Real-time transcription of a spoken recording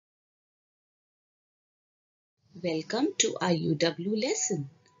Welcome to our UW lesson,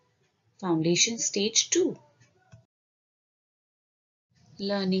 Foundation Stage 2.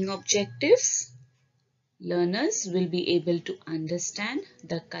 Learning objectives. Learners will be able to understand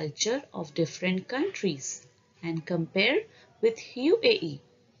the culture of different countries and compare with UAE.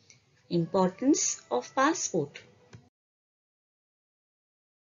 Importance of passport.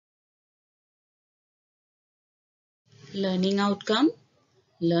 Learning outcome.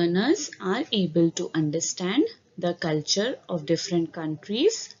 Learners are able to understand the culture of different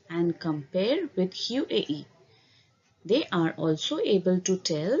countries and compare with UAE. They are also able to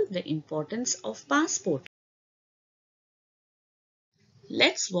tell the importance of passport.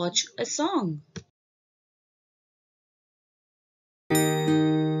 Let's watch a song.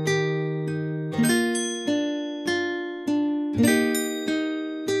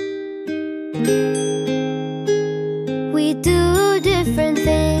 We do different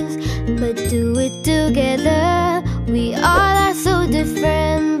things, but do it together. We all are so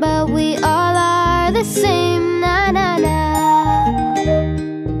different, but we all are the same. Na na na.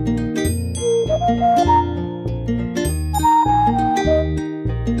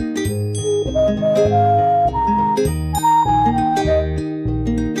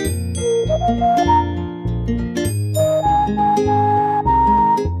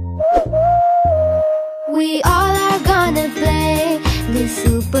 We all are gonna play the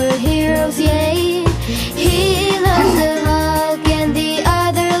superheroes, yay! He loves the Hulk and the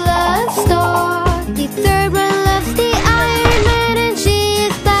other loves Thor. The third one loves the Iron Man and she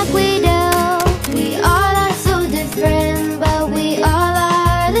is Black Widow. We all are so different, but we all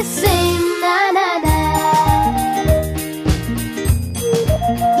are the same. Na na na.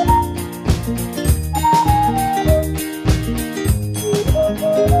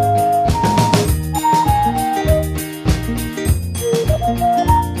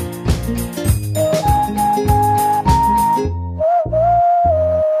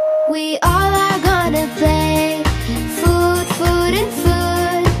 We all are gonna play food, food and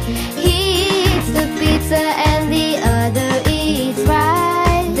food. He eats the pizza and the other eats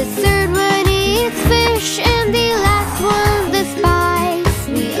rice. The third one eats fish and the last one the spice.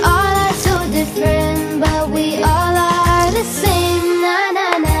 We all are so different, but we all are the same. Na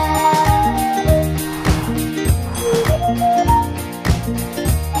na na.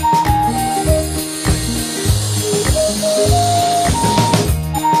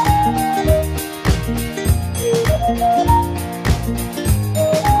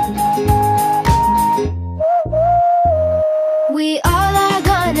 We all are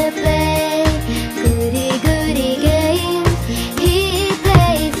gonna play goody goody games. He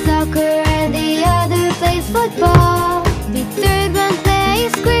plays soccer and the other plays football. The third one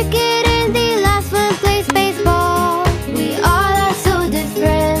plays cricket and the last one plays baseball. We all are so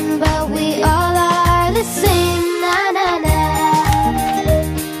different, but we all are the same. Na na na.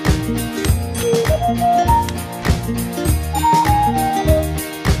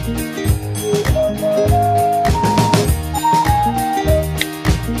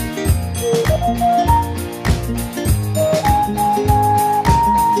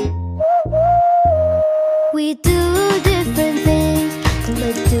 We do different things,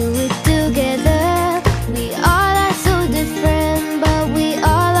 but do it together. We all are so different, but we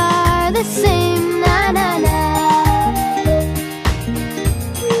all are the same. Na na na.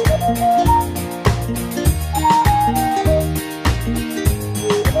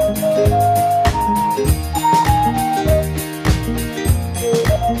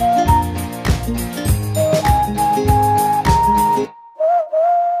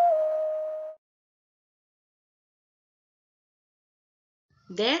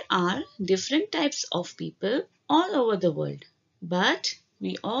 There are different types of people all over the world, but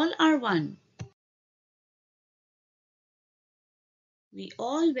we all are one. We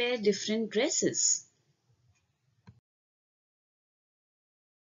all wear different dresses.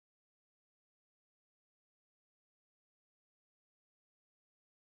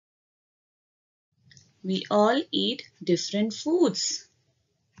 We all eat different foods.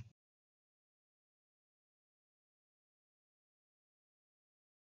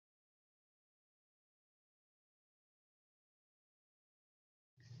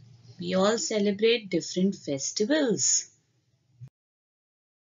 We all celebrate different festivals.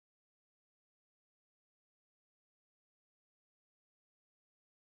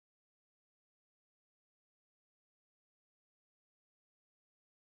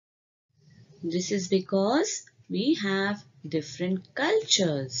 This is because we have different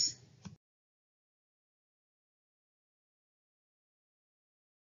cultures.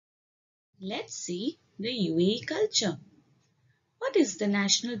 Let's see the UAE culture. What is the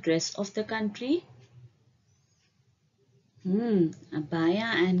national dress of the country?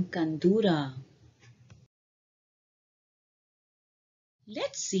 Abaya and Kandura.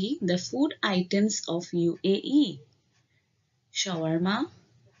 Let's see the food items of UAE. Shawarma,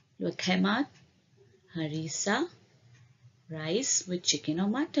 lukemat, harissa, rice with chicken or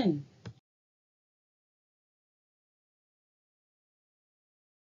mutton.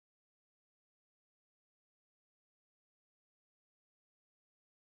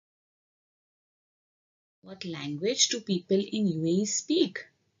 What language do people in UAE speak?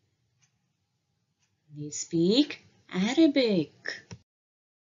 They speak Arabic.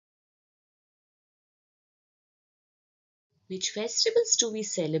 Which festivals do we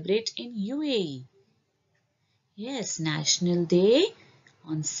celebrate in UAE? Yes, National Day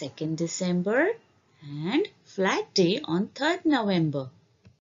on 2nd December and Flag Day on 3rd November.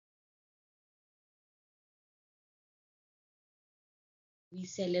 We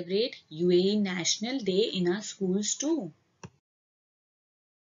celebrate UAE National Day in our schools too.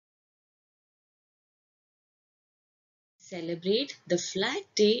 Celebrate the Flag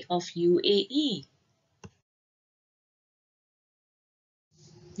Day of UAE.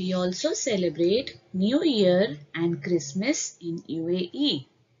 We also celebrate New Year and Christmas in UAE.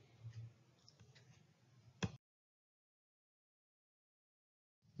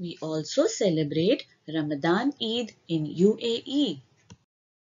 We also celebrate Ramadan Eid in UAE.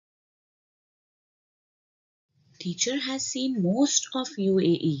 Teacher has seen most of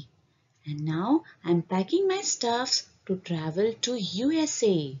UAE and now I'm packing my stuffs to travel to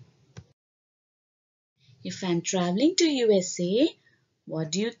USA. If I'm traveling to USA,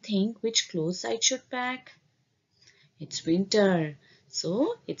 what do you think which clothes I should pack? It's winter,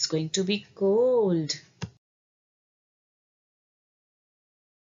 so it's going to be cold.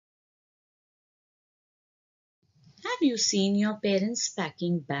 Have you seen your parents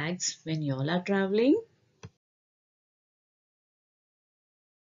packing bags when y'all are traveling?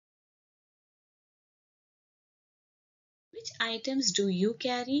 Which items do you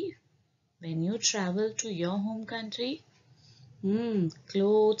carry when you travel to your home country?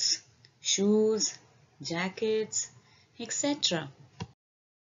 Clothes, shoes, jackets, etc.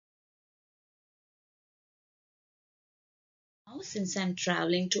 Now, since I'm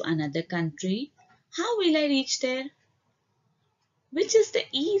traveling to another country, how will I reach there? Which is the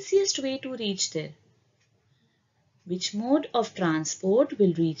easiest way to reach there? Which mode of transport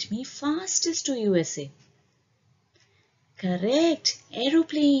will reach me fastest to USA? Correct,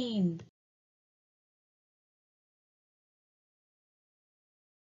 aeroplane.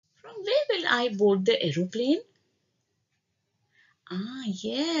 From where will I board the aeroplane? Ah,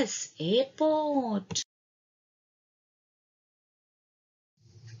 yes, airport.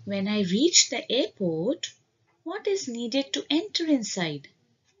 When I reach the airport, what is needed to enter inside?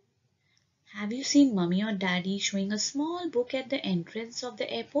 Have you seen mummy or daddy showing a small book at the entrance of the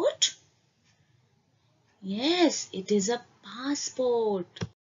airport? Yes, it is a passport.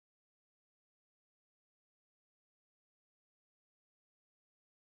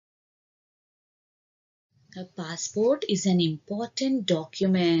 A passport is an important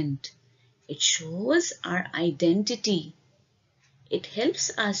document. It shows our identity. It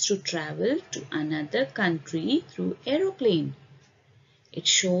helps us to travel to another country through aeroplane. It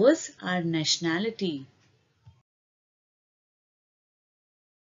shows our nationality.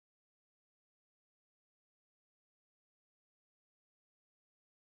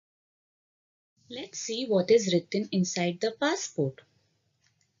 Let's see what is written inside the passport.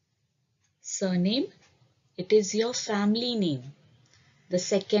 Surname, it is your family name. The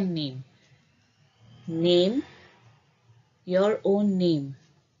second name. Name, your own name.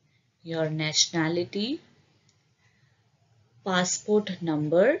 Your nationality. Passport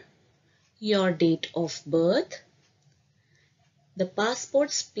number, your date of birth. The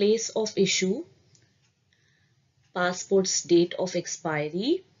passport's place of issue. Passport's date of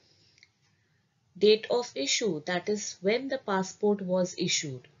expiry. Date of issue, that is when the passport was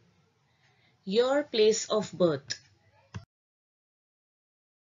issued. Your place of birth.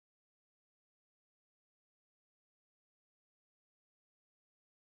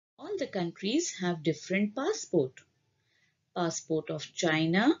 All the countries have different passport. Passport of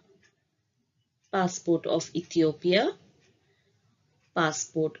China, passport of Ethiopia,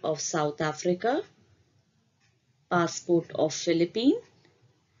 passport of South Africa, passport of Philippines,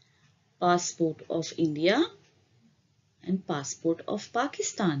 passport of India, and passport of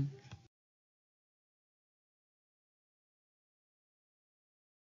Pakistan.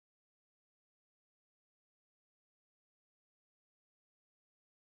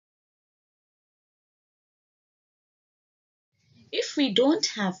 If we don't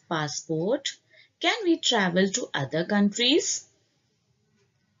have passport, Can we travel to other countries?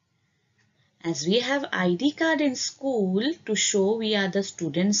 As we have ID card in school to show we are the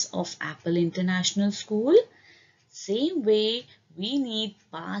students of Apple International School, same way we need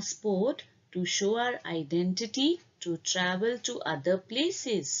passport to show our identity to travel to other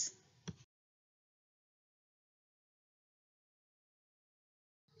places.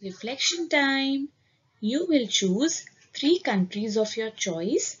 Reflection time. You will choose 3 countries of your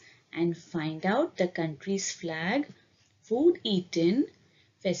choice and find out the country's flag, food eaten,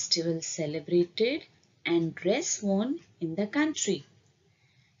 festivals celebrated, and dress worn in the country.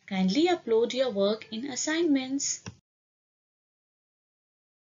 Kindly upload your work in assignments.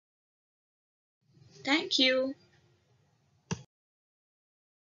 Thank you.